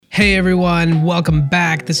Hey everyone, welcome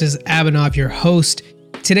back. This is Abhinav, your host.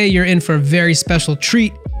 Today you're in for a very special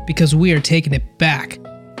treat because we are taking it back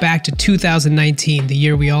to 2019, the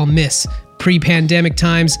year we all miss. Pre-pandemic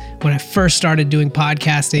times, when I first started doing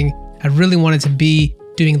podcasting, I really wanted to be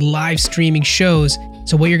doing live streaming shows.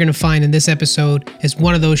 So what you're going to find in this episode is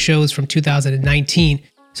one of those shows from 2019.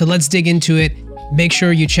 So let's dig into it. Make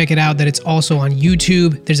sure you check it out, that it's also on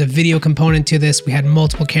YouTube. There's a video component to this. We had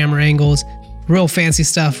multiple camera angles, real fancy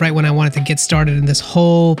stuff right when I wanted to get started in this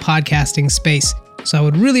whole podcasting space. So I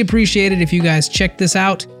would really appreciate it if you guys check this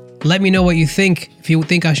out. Let me know what you think, if you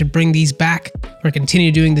think I should bring these back or continue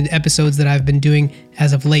doing the episodes that I've been doing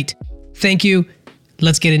as of late. Thank you.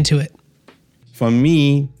 Let's get into it. For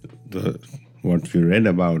me, what you read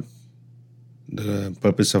about the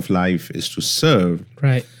purpose of life is to serve.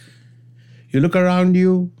 Right. You look around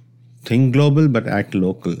you, think global but act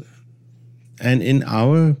local. And in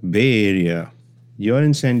our Bay Area, you're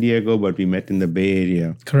in San Diego, but we met in the Bay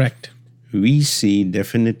Area. Correct. We see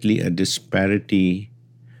definitely a disparity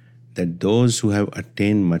that those who have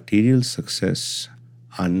attained material success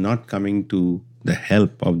are not coming to the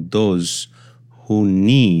help of those who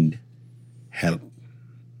need help.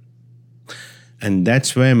 And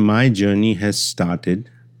that's where my journey has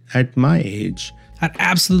started at my age. I'd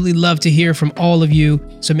absolutely love to hear from all of you.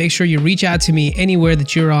 So make sure you reach out to me anywhere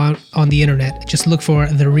that you're on the internet. Just look for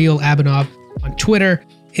The Real Abhinav on Twitter,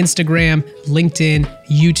 Instagram, LinkedIn,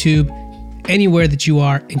 YouTube, anywhere that you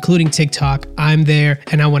are, including TikTok. I'm there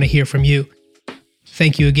and I want to hear from you.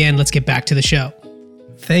 Thank you again. Let's get back to the show.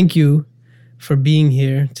 Thank you for being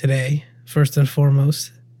here today, first and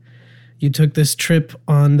foremost. You took this trip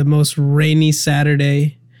on the most rainy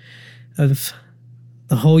Saturday of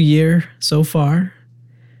the whole year so far.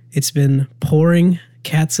 It's been pouring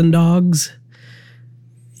cats and dogs.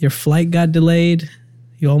 Your flight got delayed.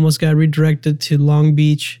 You almost got redirected to Long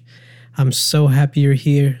Beach. I'm so happy you're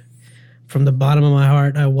here. From the bottom of my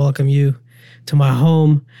heart, I welcome you to my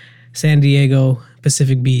home, San Diego,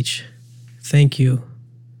 Pacific Beach. Thank you.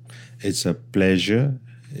 It's a pleasure.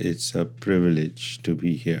 It's a privilege to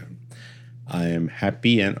be here. I am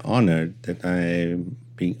happy and honored that I am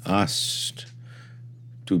being asked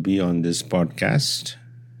to be on this podcast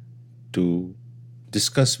to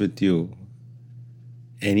discuss with you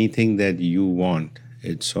anything that you want.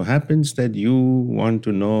 It so happens that you want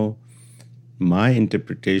to know my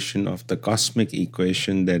interpretation of the cosmic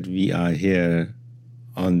equation that we are here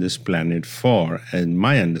on this planet for, and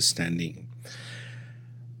my understanding.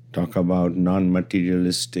 Talk about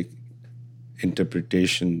non-materialistic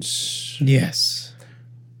interpretations. Yes.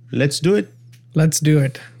 Let's do it. Let's do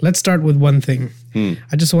it. Let's start with one thing.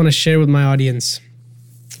 I just want to share with my audience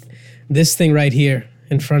this thing right here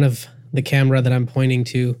in front of the camera that I'm pointing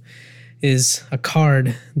to is a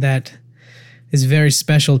card that is very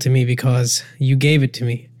special to me because you gave it to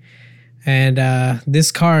me. And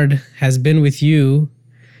this card has been with you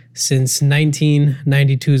since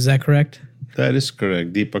 1992. Is that correct? That is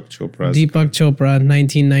correct. Deepak Chopra. Deepak Chopra,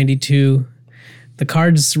 1992. The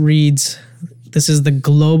card reads, "This is the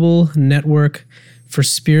Global Network for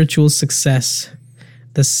Spiritual Success.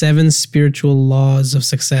 The 7 Spiritual Laws of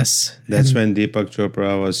Success." That's when Deepak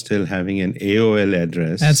Chopra was still having an AOL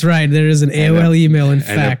address. That's right. There is an AOL email, in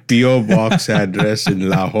fact. And a P.O. box address in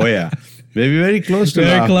La Jolla. Maybe very close to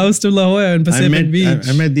very close to La Jolla in Pacific Beach.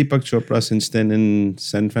 I met Deepak Chopra since then in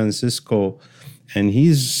San Francisco, and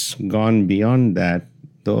he's gone beyond that,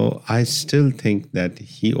 though I still think that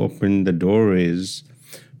he opened the doorways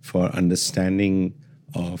for understanding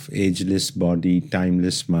of ageless body,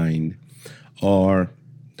 timeless mind, or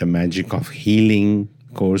the magic of healing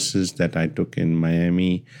courses that I took in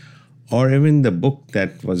Miami, or even the book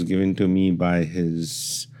that was given to me by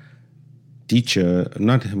his teacher,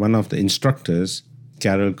 not one of the instructors,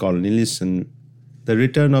 Carol Cornelissen, The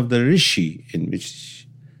Return of the Rishi, in which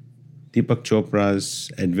Deepak Chopra's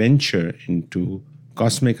adventure into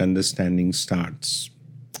cosmic understanding starts.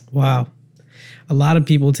 Wow. A lot of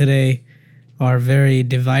people today are very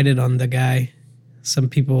divided on the guy. Some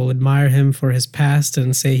people admire him for his past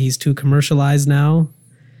and say he's too commercialized now.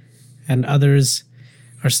 And others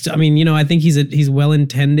are still, I think he's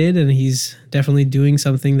well-intended and he's definitely doing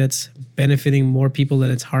something that's benefiting more people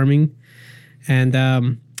than it's harming. And,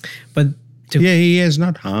 he has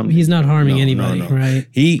not harmed. He's not harming anybody, no. Right?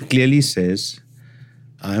 He clearly says,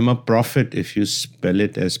 I'm a prophet if you spell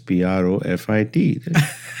it as Profit.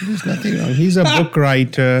 There's nothing wrong. He's a book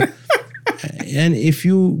writer. And if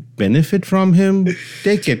you benefit from him,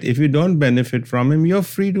 take it. If you don't benefit from him, you're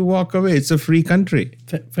free to walk away. It's a free country.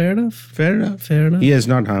 Fair enough. Fair enough. Fair enough. He has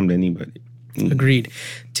not harmed anybody. Agreed.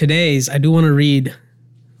 I do want to read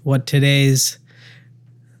what today's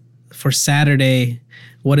for Saturday,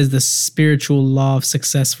 what is the spiritual law of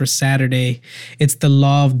success for Saturday? It's the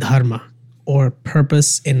law of dharma, or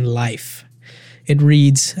purpose in life. It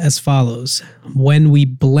reads as follows: when we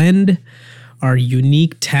blend our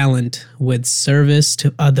unique talent with service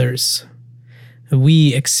to others,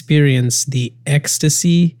 we experience the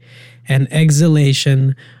ecstasy and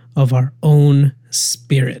exhalation of our own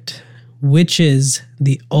spirit, which is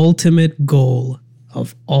the ultimate goal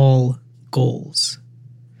of all goals.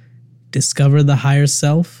 Discover the higher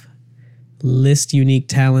self, list unique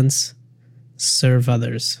talents, serve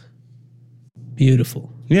others.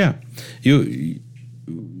 Beautiful. Yeah.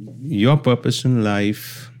 Your purpose in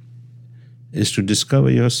life is to discover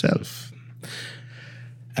yourself.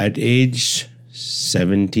 At age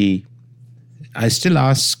 70, I still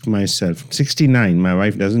ask myself, 69, my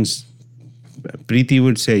wife doesn't, Preeti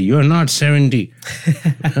would say, you're not 70.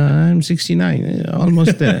 I'm 69,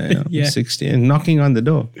 almost there. Yeah. 60, knocking on the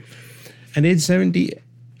door. At age 70,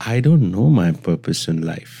 I don't know my purpose in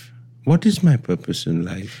life. What is my purpose in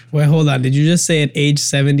life? Wait, hold on. Did you just say at age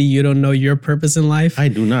 70 you don't know your purpose in life? I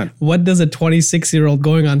do not. What does a 26-year-old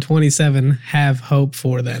going on 27 have hope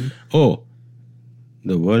for then? Oh,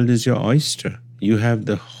 the world is your oyster. You have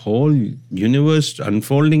the whole universe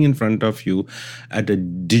unfolding in front of you at a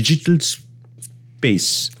digital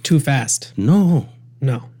space. Too fast. No.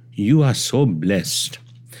 You are so blessed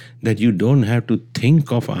that you don't have to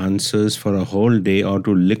think of answers for a whole day or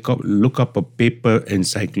to look up a paper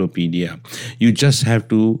encyclopedia. You just have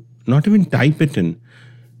to not even type it in.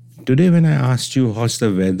 Today when I asked you what's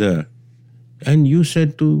the weather, and you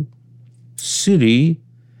said to Siri,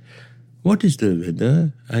 what is the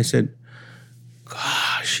weather? I said,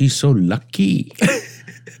 gosh, she's so lucky.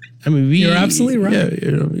 I mean, You're absolutely right.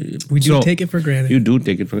 Yeah, We do take it for granted. You do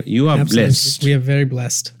take it for granted. You are Absolutely. blessed. We are very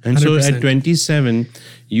blessed. 100%. And so at 27,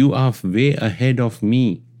 you are way ahead of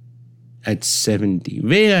me at 70.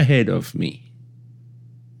 Way ahead of me.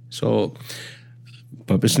 So,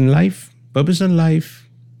 purpose in life,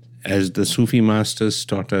 as the Sufi masters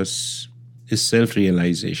taught us, is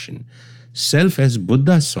self-realization. Self as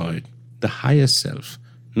Buddha saw it, the higher self.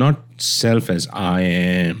 Not self as I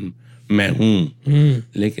am, मैं हूँ,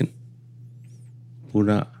 लेकिन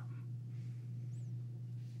पूरा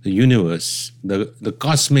the universe, the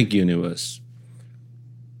cosmic universe.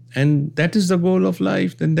 And that is the goal of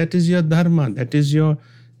life. Then that is your dharma. That is your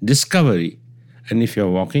discovery. And if you're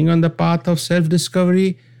walking on the path of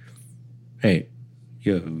self-discovery, hey,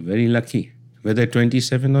 you're very lucky, whether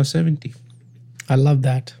 27 or 70. I love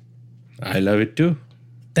that. I love it too.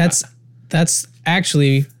 That's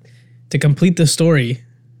actually, to complete the story,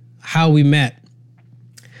 how we met.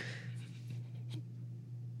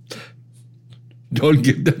 Don't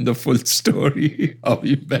give them the full story how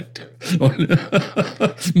you met.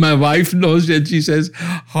 My wife knows and she says,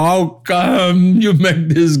 how come you met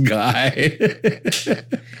this guy?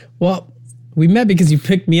 Well, we met because you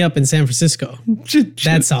picked me up in San Francisco.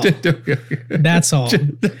 That's all. That's all.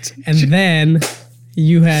 And then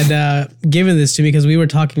you had given this to me because we were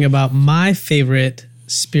talking about my favorite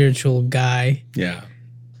spiritual guy. Yeah.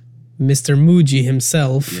 Mr. Muji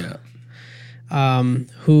himself. Yeah.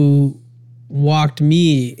 Who walked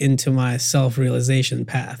me into my self-realization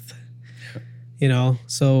path. You know,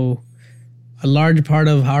 so a large part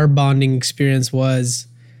of our bonding experience was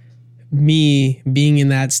me being in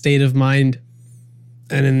that state of mind,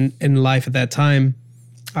 and in life at that time,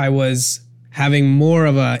 I was having more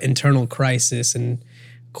of an internal crisis and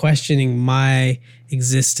questioning my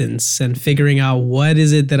existence and figuring out what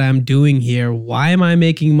is it that I'm doing here? Why am I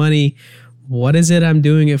making money? What is it I'm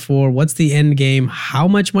doing it for? What's the end game? How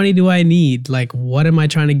much money do I need? Like, what am I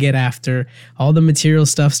trying to get after? All the material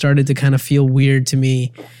stuff started to kind of feel weird to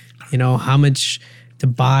me. You know, how much to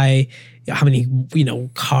buy, how many,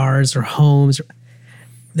 cars or homes.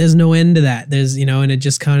 There's no end to that. And it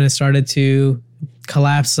just kind of started to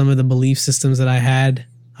collapse some of the belief systems that I had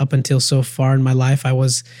up until so far in my life. I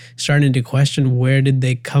was starting to question, where did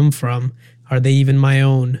they come from? Are they even my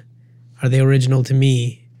own? Are they original to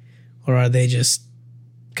me? Or are they just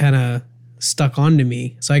kind of stuck onto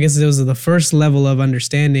me? So I guess it was the first level of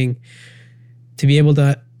understanding, to be able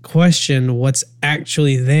to question what's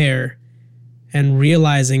actually there and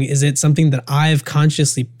realizing, is it something that I've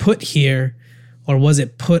consciously put here, or was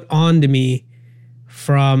it put onto me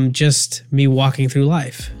from just me walking through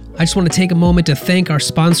life? I just want to take a moment to thank our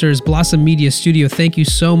sponsors, Blossom Media Studio. Thank you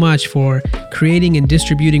so much for creating and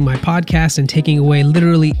distributing my podcast and taking away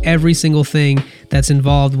literally every single thing that's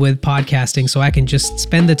involved with podcasting, so I can just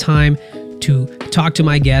spend the time to talk to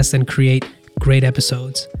my guests and create great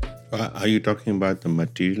episodes. Are you talking about the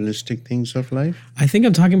materialistic things of life? I think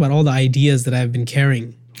I'm talking about all the ideas that I've been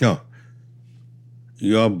carrying. No.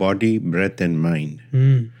 your body, breath, and mind.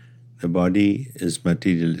 The body is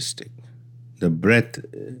materialistic. The breath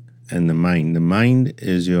and the mind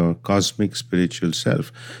is your cosmic spiritual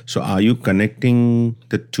self. So are you connecting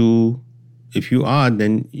the two? If you are,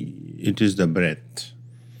 then it is the breath.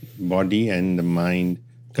 Body and the mind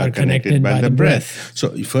are connected by the breath.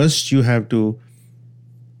 So first you have to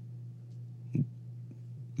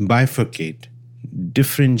bifurcate,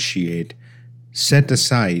 differentiate, set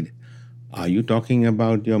aside. Are you talking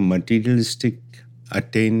about your materialistic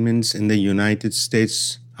attainments in the United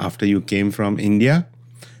States after you came from India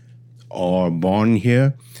or born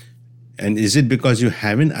here? And is it because you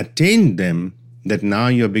haven't attained them that now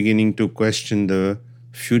you're beginning to question the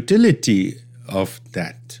futility of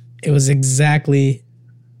that? It was exactly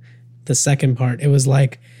the second part. It was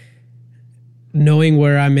like knowing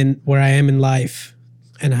where I am in life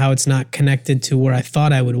and how it's not connected to where I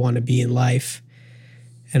thought I would want to be in life,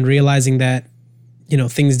 and realizing that,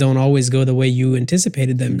 things don't always go the way you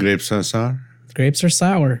anticipated them. Grapes are sour. Grapes are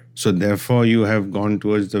sour. So therefore you have gone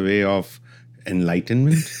towards the way of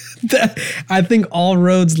enlightenment? I think all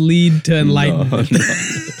roads lead to enlightenment.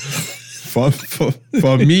 No.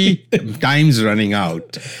 For me, time's running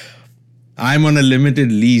out. I'm on a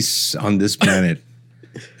limited lease on this planet.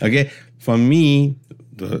 Okay? For me,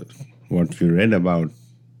 what we read about,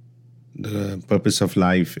 the purpose of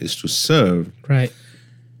life is to serve. Right.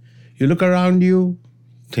 You look around you,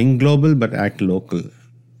 think global but act local.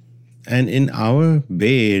 And in our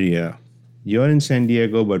Bay Area, you're in San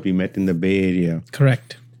Diego, but we met in the Bay Area.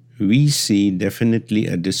 Correct. We see definitely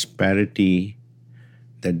a disparity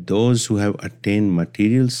that those who have attained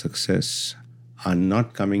material success are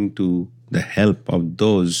not coming to the help of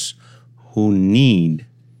those who need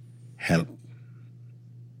help.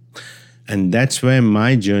 And that's where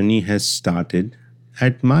my journey has started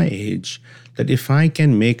at my age, that if I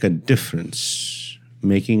can make a difference,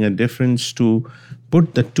 making a difference to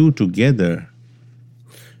put the two together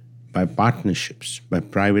by partnerships, by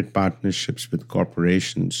private partnerships with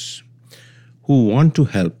corporations who want to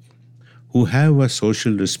help, who have a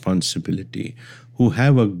social responsibility, who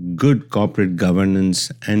have a good corporate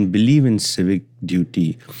governance and believe in civic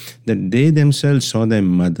duty, that they themselves saw their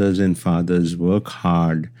mothers and fathers work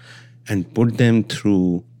hard and put them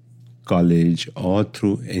through college or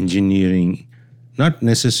through engineering, not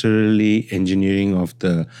necessarily engineering of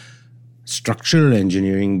the structural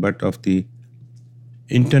engineering, but of the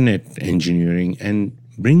internet engineering, and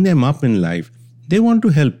bring them up in life. They want to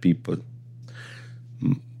help people.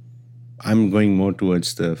 I'm going more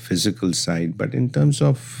towards the physical side, but in terms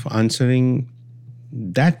of answering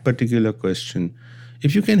that particular question,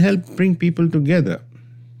 if you can help bring people together,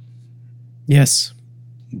 yes,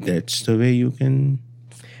 that's the way you can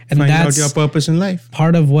and find out that's your purpose in life.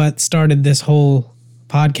 Part of what started this whole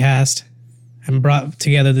podcast and brought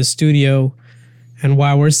together the studio and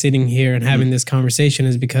why we're sitting here and having this conversation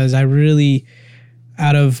is because I really,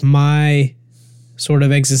 out of my sort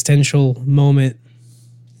of existential moment,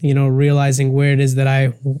 realizing where it is that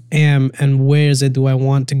I am and where is it do I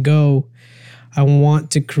want to go, I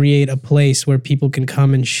want to create a place where people can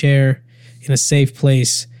come and share in a safe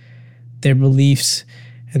place their beliefs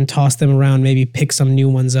and toss them around, maybe pick some new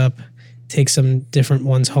ones up, take some different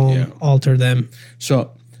ones home, alter them.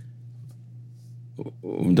 So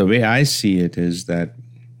the way I see it is that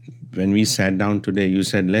when we sat down today, you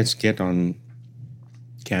said, let's get on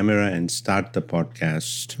camera and start the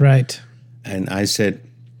podcast. Right. And I said,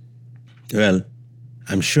 well,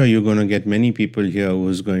 I'm sure you're going to get many people here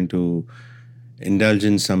who's going to indulge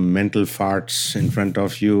in some mental farts in front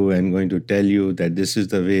of you and going to tell you that this is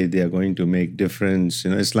the way they are going to make difference.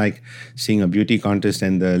 It's like seeing a beauty contest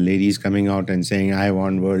and the ladies coming out and saying, I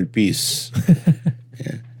want world peace.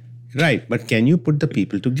 Yeah. Right. But can you put the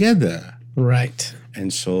people together? Right.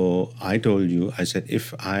 And so I told you, I said,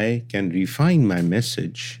 if I can refine my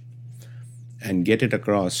message and get it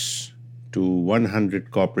across to 100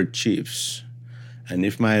 corporate chiefs, and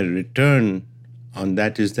if my return on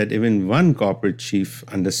that is that even one corporate chief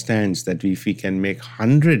understands that if we can make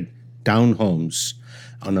 100 townhomes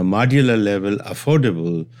on a modular level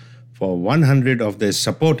affordable for 100 of their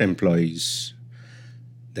support employees,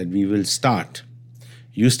 that we will start.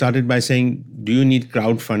 You started by saying, do you need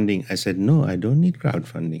crowdfunding? I said, no, I don't need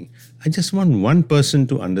crowdfunding. I just want one person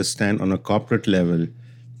to understand on a corporate level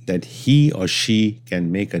that he or she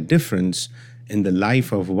can make a difference in the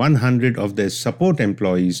life of 100 of their support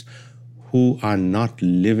employees who are not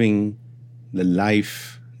living the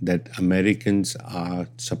life that Americans are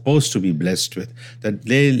supposed to be blessed with. That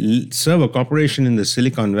they serve a corporation in the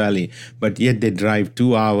Silicon Valley, but yet they drive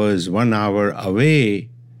 2 hours, 1 hour away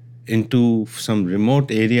into some remote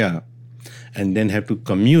area, and then have to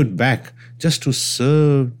commute back just to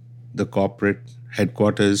serve the corporate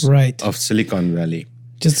headquarters Right. of Silicon Valley.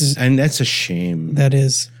 Just And that's a shame. that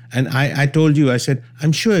is. And I told you, I said,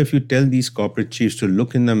 I'm sure if you tell these corporate chiefs to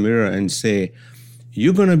look in the mirror and say,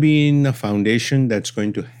 you're going to be in a foundation that's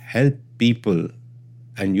going to help people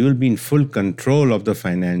and you'll be in full control of the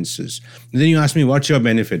finances. And then you ask me, what's your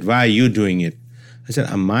benefit? Why are you doing it? I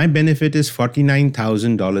said, my benefit is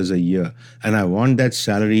 $49,000 a year. And I want that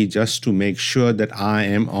salary just to make sure that I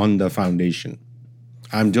am on the foundation.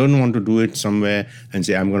 I don't want to do it somewhere and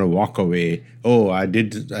say, I'm going to walk away. Oh, I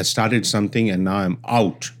started something and now I'm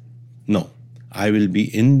out. No, I will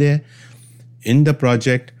be in there, in the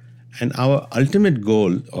project. And our ultimate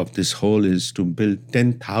goal of this whole is to build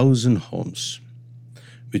 10,000 homes,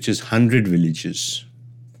 which is 100 villages,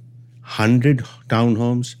 100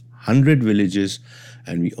 townhomes, 100 villages.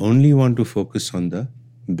 And we only want to focus on the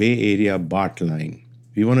Bay Area BART line.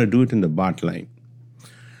 We want to do it in the BART line.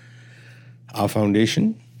 Our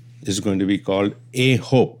foundation is going to be called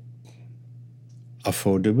A-HOPE,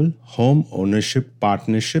 Affordable Home Ownership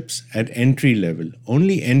Partnerships at Entry Level,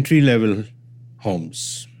 only entry-level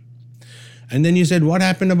homes. And then you said, what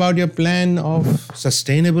happened about your plan of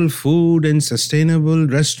sustainable food and sustainable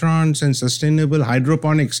restaurants and sustainable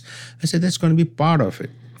hydroponics? I said, that's going to be part of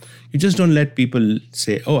it. You just don't let people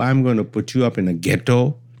say, oh, I'm going to put you up in a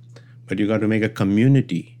ghetto, but you got to make a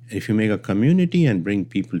community. If you make a community and bring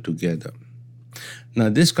people together. Now,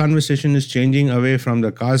 this conversation is changing away from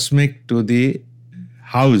the cosmic to the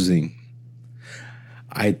housing.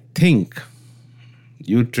 I think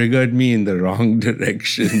you triggered me in the wrong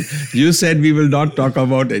direction. You said we will not talk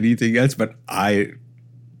about anything else, but I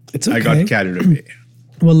got carried away.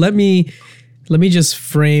 Well, let me just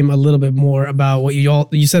frame a little bit more about what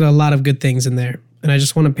you said. A lot of good things in there, and I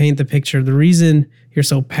just want to paint the picture. The reason you're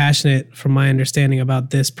so passionate, from my understanding,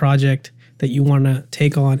 about this project that you want to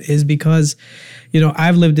take on is because,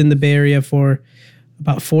 I've lived in the Bay Area for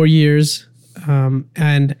about 4 years,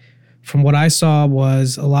 and from what I saw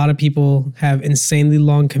was a lot of people have insanely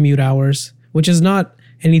long commute hours, which is not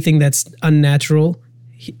anything that's unnatural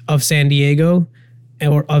of San Diego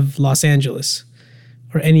or of Los Angeles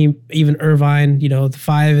or even Irvine. The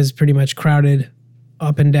 5 is pretty much crowded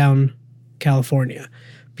up and down California,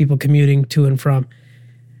 people commuting to and from.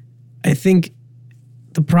 I think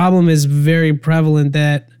the problem is very prevalent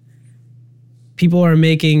that people are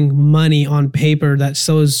making money on paper that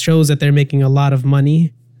shows that they're making a lot of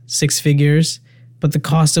money, 6 figures, but the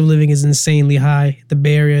cost of living is insanely high. The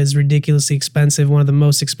Bay Area is ridiculously expensive, one of the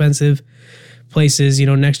most expensive places,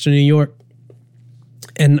 next to New York.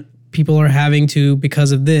 And people are having to,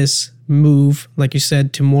 because of this, move, like you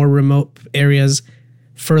said, to more remote areas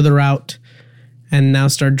further out and now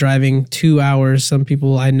start driving 2 hours. Some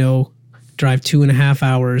people I know drive 2.5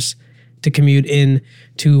 hours to commute in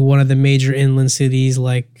to one of the major inland cities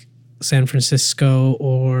like San Francisco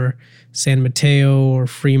or San Mateo or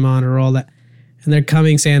Fremont or all that. And they're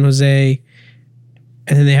coming San Jose,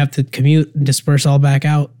 and then they have to commute and disperse all back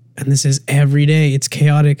out. And this is every day. It's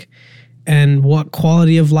chaotic. And what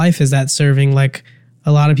quality of life is that serving? Like,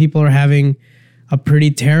 a lot of people are having a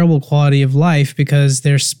pretty terrible quality of life because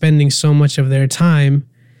they're spending so much of their time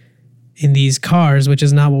in these cars, which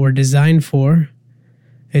is not what we're designed for.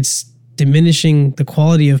 It's diminishing the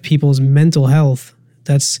quality of people's mental health.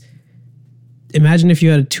 Imagine if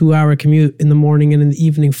you had a 2-hour commute in the morning and in the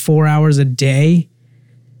evening, 4 hours a day,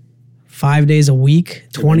 5 days a week,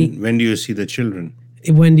 20. When do you see the children?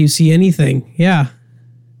 When do you see anything? Yeah.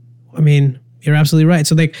 I mean, you're absolutely right.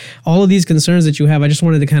 So all of these concerns that you have, I just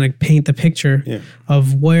wanted to kind of paint the picture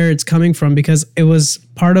of where it's coming from, because it was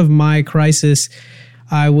part of my crisis.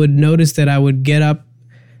 I would notice that I would get up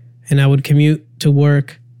and I would commute to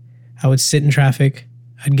work. I would sit in traffic.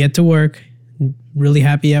 I'd get to work, really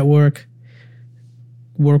happy at work.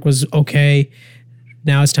 Work was okay.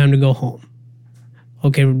 Now it's time to go home.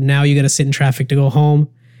 Okay, now you got to sit in traffic to go home.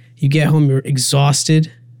 You get home, you're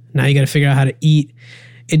exhausted. Now you got to figure out how to eat.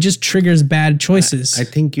 It just triggers bad choices. I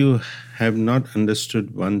think you have not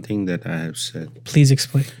understood one thing that I have said. Please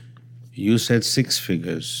explain. You said 6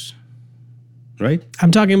 figures, right?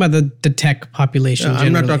 I'm talking about the tech population.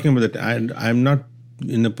 I'm not talking about that. I'm not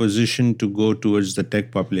in a position to go towards the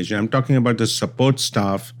tech population. I'm talking about the support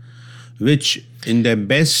staff, which in their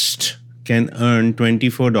best can earn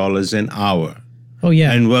 $24 an hour. Oh,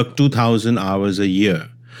 yeah. And work 2,000 hours a year,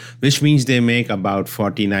 which means they make about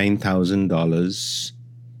 $49,000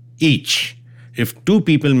 each. If 2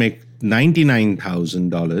 people make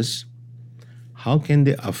 $99,000, how can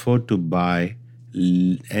they afford to buy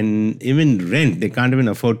and even rent. They can't even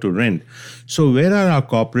afford to rent. So where are our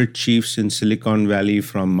corporate chiefs in Silicon Valley,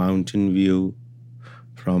 from Mountain View,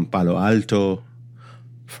 from Palo Alto,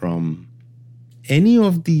 from any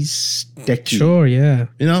of these techies? Sure, yeah.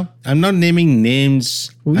 I'm not naming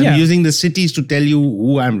names. I'm using the cities to tell you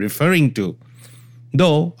who I'm referring to.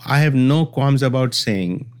 Though I have no qualms about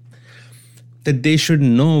saying that they should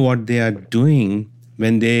know what they are doing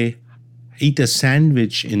when they eat a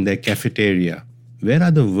sandwich in their cafeteria. Where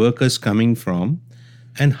are the workers coming from,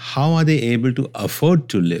 and how are they able to afford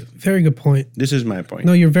to live? Very good point. This is my point.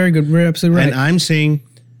 No, you're very good. We're absolutely right. And I'm saying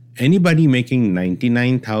anybody making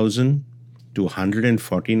 $99,000 to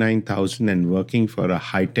 $149,000 and working for a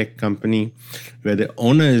high-tech company where the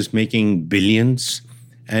owner is making billions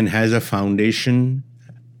and has a foundation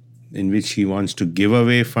in which he wants to give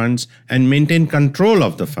away funds and maintain control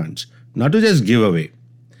of the funds, not to just give away,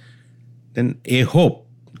 then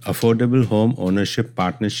affordable home ownership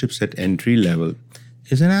partnerships at entry level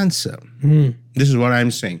is an answer. This is what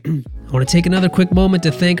I'm saying. I want to take another quick moment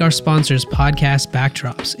to thank our sponsors, Podcast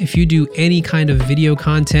Backdrops. If you do any kind of video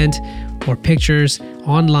content or pictures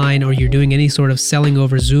online, or you're doing any sort of selling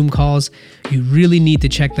over Zoom calls, you really need to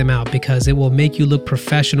check them out because it will make you look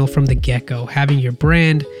professional from the get-go. Having your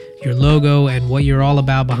brand, your logo, and what you're all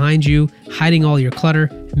about behind you, hiding all your clutter,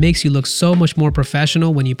 makes you look so much more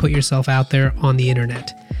professional when you put yourself out there on the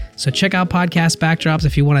internet. So check out Podcast Backdrops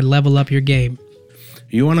if you want to level up your game.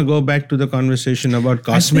 You want to go back to the conversation about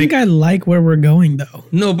cosmic? I think I like where we're going, though.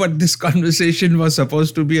 No, but this conversation was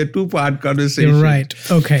supposed to be a two-part conversation. You're right.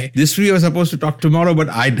 Okay. This we were supposed to talk tomorrow, but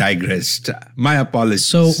I digressed. My apologies.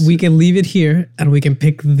 So we can leave it here, and we can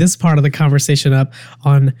pick this part of the conversation up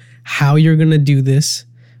on how you're going to do this,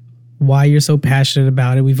 why you're so passionate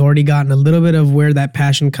about it. We've already gotten a little bit of where that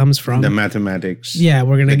passion comes from. The mathematics. Yeah,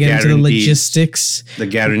 we're going to get into the logistics. The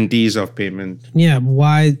guarantees of payment. Yeah,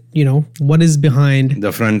 why, what is behind.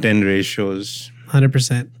 The front-end ratios.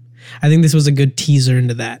 100%. I think this was a good teaser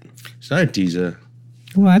into that. It's not a teaser.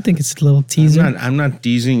 Well, I think it's a little teaser. I'm not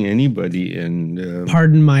teasing anybody. And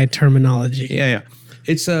pardon my terminology. Yeah.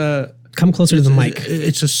 It's a... Come closer to the mic.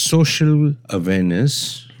 It's a social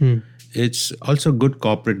awareness. It's also good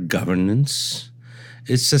corporate governance.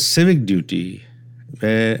 It's a civic duty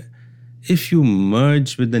where if you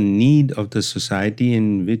merge with the need of the society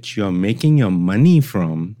in which you're making your money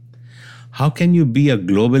from, how can you be a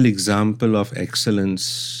global example of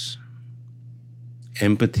excellence,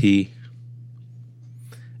 empathy,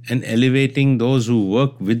 and elevating those who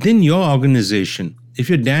work within your organization? If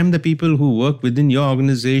you damn the people who work within your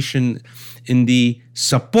organization in the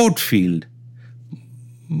support field,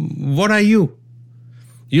 what are you?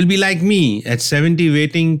 You'll be like me at 70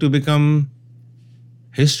 waiting to become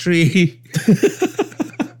history.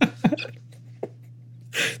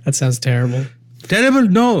 That sounds terrible. Terrible?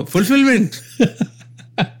 No. Fulfillment.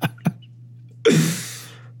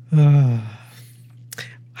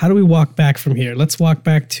 How do we walk back from here? Let's walk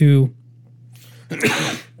back to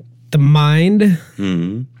the mind,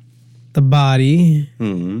 the body,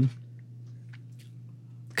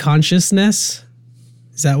 consciousness.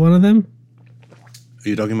 Is that one of them? Are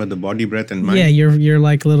you talking about the body, breath, and mind? Yeah, your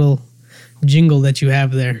like little jingle that you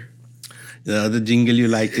have there. The other jingle you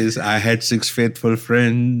like is, I had 6 faithful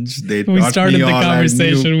friends. They taught We started me the all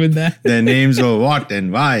conversation I knew. with that. Their names were what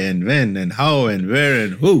and why and when and how and where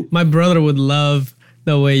and who. My brother would love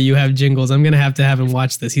the way you have jingles. I'm going to have him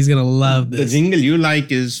watch this. He's going to love The this. jingle you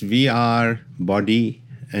like is, we are body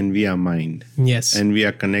and we are mind. Yes. And we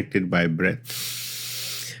are connected by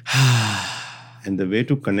breath. And the way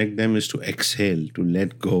to connect them is to exhale, to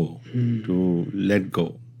let go, to let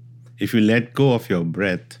go. If you let go of your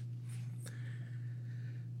breath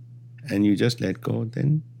and you just let go,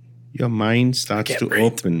 then your mind starts to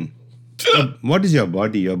open. What is your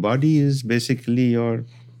body? Your body is basically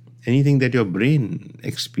anything that your brain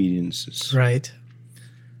experiences. Right.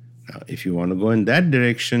 Now, if you want to go in that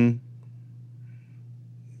direction,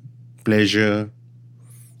 pleasure,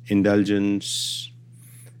 indulgence,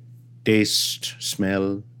 taste,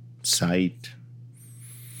 smell, sight,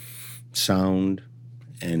 sound,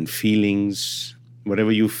 and feelings,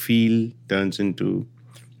 whatever you feel turns into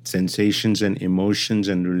sensations and emotions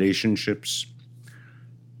and relationships.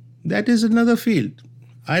 That is another field.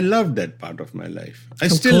 I love that part of my life. I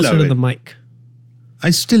still love it. Closer to the mic. I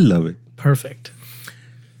still love it. Perfect.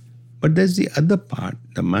 But there's the other part,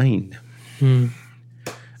 the mind. And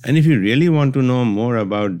if you really want to know more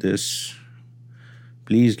about this,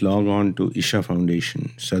 please log on to Isha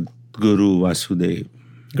Foundation, Sadhguru Vasudev.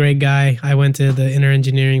 Great guy. I went to the inner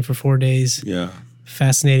engineering for 4 days. Yeah.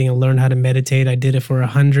 Fascinating. I learned how to meditate. I did it for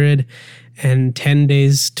 110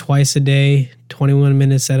 days, twice a day, 21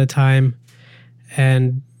 minutes at a time,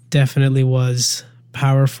 and definitely was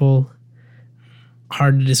powerful,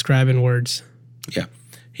 hard to describe in words. Yeah.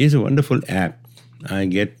 He's a wonderful app. I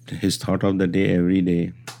get his thought of the day every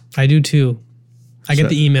day. I do too. I get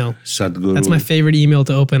the email. Sadhguru. That's my favorite email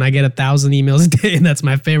to open. I get 1,000 emails a day, and that's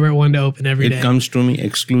my favorite one to open every day. It comes to me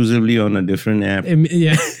exclusively on a different app.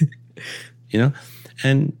 Yeah.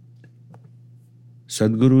 And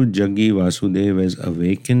Sadhguru Jaggi Vasudev has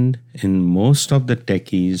awakened in most of the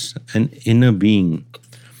techies an inner being.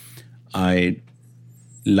 I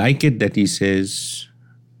like it that he says,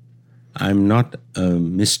 I'm not a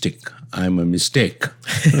mystic, I'm a mistake.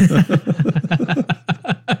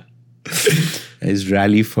 His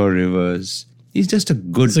rally for rivers. He's just a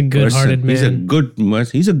good good-hearted person. man.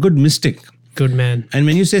 He's a good mystic. Good man. And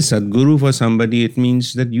when you say Sadhguru for somebody, it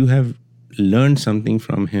means that you have learned something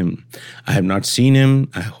from him. I have not seen him.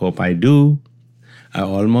 I hope I do. I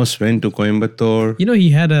almost went to Coimbatore. He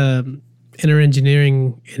had a inner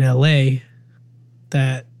engineering in LA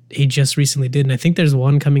that he just recently did. And I think there's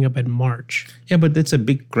one coming up in March. Yeah, but that's a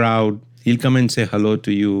big crowd. He'll come and say hello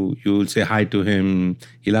to you. You'll say hi to him.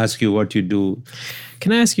 He'll ask you what you do.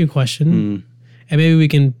 Can I ask you a question? And maybe we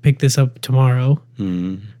can pick this up tomorrow.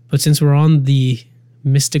 But since we're on the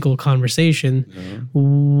mystical conversation,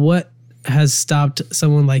 what has stopped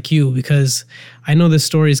someone like you? Because I know this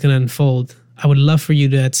story is going to unfold. I would love for you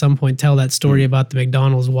to at some point tell that story about the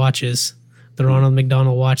McDonald's watches, the Ronald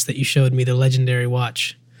McDonald watch that you showed me, the legendary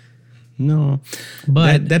watch. No,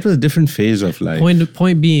 but that was a different phase of life.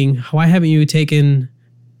 Point being, why haven't you taken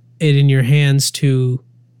it in your hands to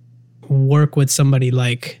work with somebody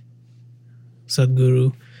like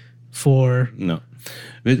Sadhguru for... No.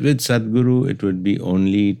 With Sadhguru, it would be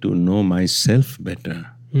only to know myself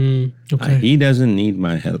better. Okay. He doesn't need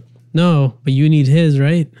my help. No, but you need his,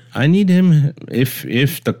 right? I need him.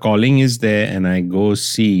 If the calling is there and I go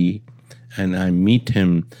see and I meet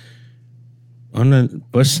him on a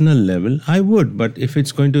personal level, I would. But if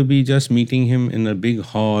it's going to be just meeting him in a big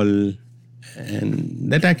hall and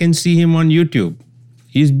that I can see him on YouTube.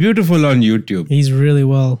 He's beautiful on YouTube. He's really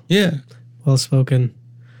well spoken.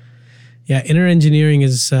 Yeah, inner engineering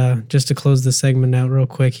is, just to close the segment out real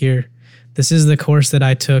quick here, this is the course that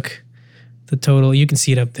I took. The total, you can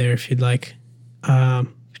see it up there if you'd like. It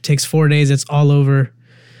takes 4 days. It's all over.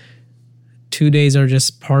 2 days are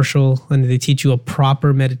just partial, and they teach you a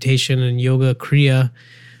proper meditation and yoga kriya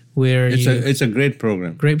where it's a great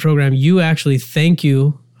program. Great program. You actually, thank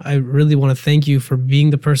you. I really want to thank you for being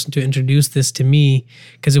the person to introduce this to me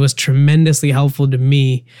because it was tremendously helpful to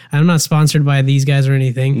me. I'm not sponsored by these guys or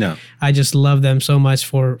anything. No. I just love them so much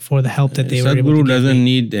for the help that they were able to give Sadhguru doesn't me.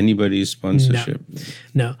 need anybody's sponsorship.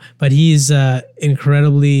 No. But he's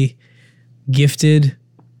incredibly gifted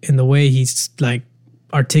in the way he's like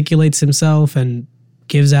articulates himself and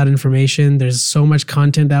gives out information. There's so much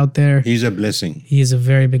content out there. He's a blessing. He is a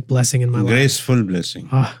very big blessing in my life. Graceful blessing.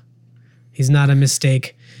 He's not a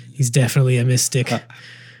mistake. He's definitely a mystic.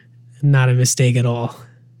 Not a mistake at all.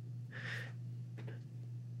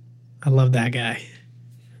 I love that guy.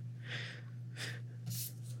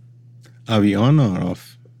 Are we on or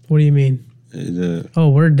off? What do you mean?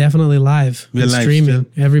 We're definitely live. We're live streaming.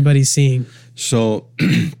 Still. Everybody's seeing. So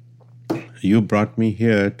you brought me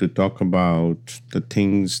here to talk about the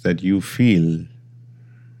things that you feel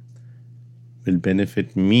will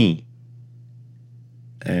benefit me.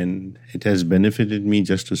 And it has benefited me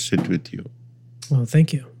just to sit with you. Well,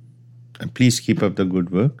 thank you. And please keep up the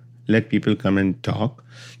good work. Let people come and talk.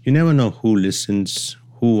 You never know who listens,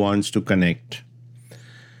 who wants to connect.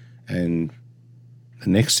 And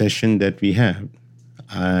the next session that we have,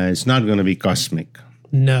 it's not going to be cosmic.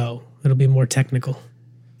 No, it'll be more technical.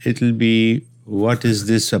 It'll be, what is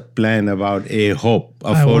this a plan about a hope,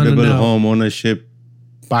 affordable home ownership,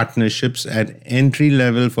 partnerships at entry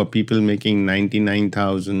level for people making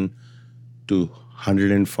 99,000 to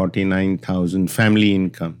 149,000 family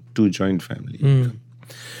income, 2 joint family income.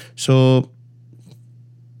 So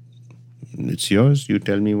it's yours. You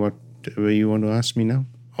tell me whatever you want to ask me now,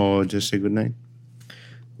 or just say good night.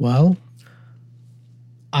 Well,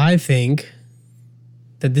 I think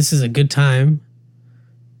that this is a good time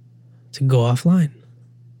to go offline.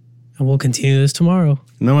 And we'll continue this tomorrow.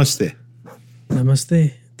 Namaste.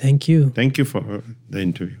 Namaste. Thank you. Thank you for the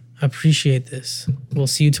interview. I appreciate this. We'll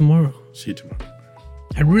see you tomorrow. See you tomorrow.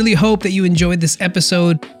 I really hope that you enjoyed this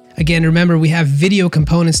episode. Again, remember, we have video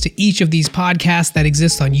components to each of these podcasts that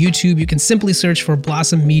exist on YouTube. You can simply search for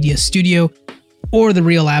Blossom Media Studio or The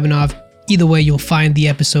Real Abhinav. Either way, you'll find the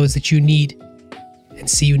episodes that you need. And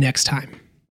see you next time.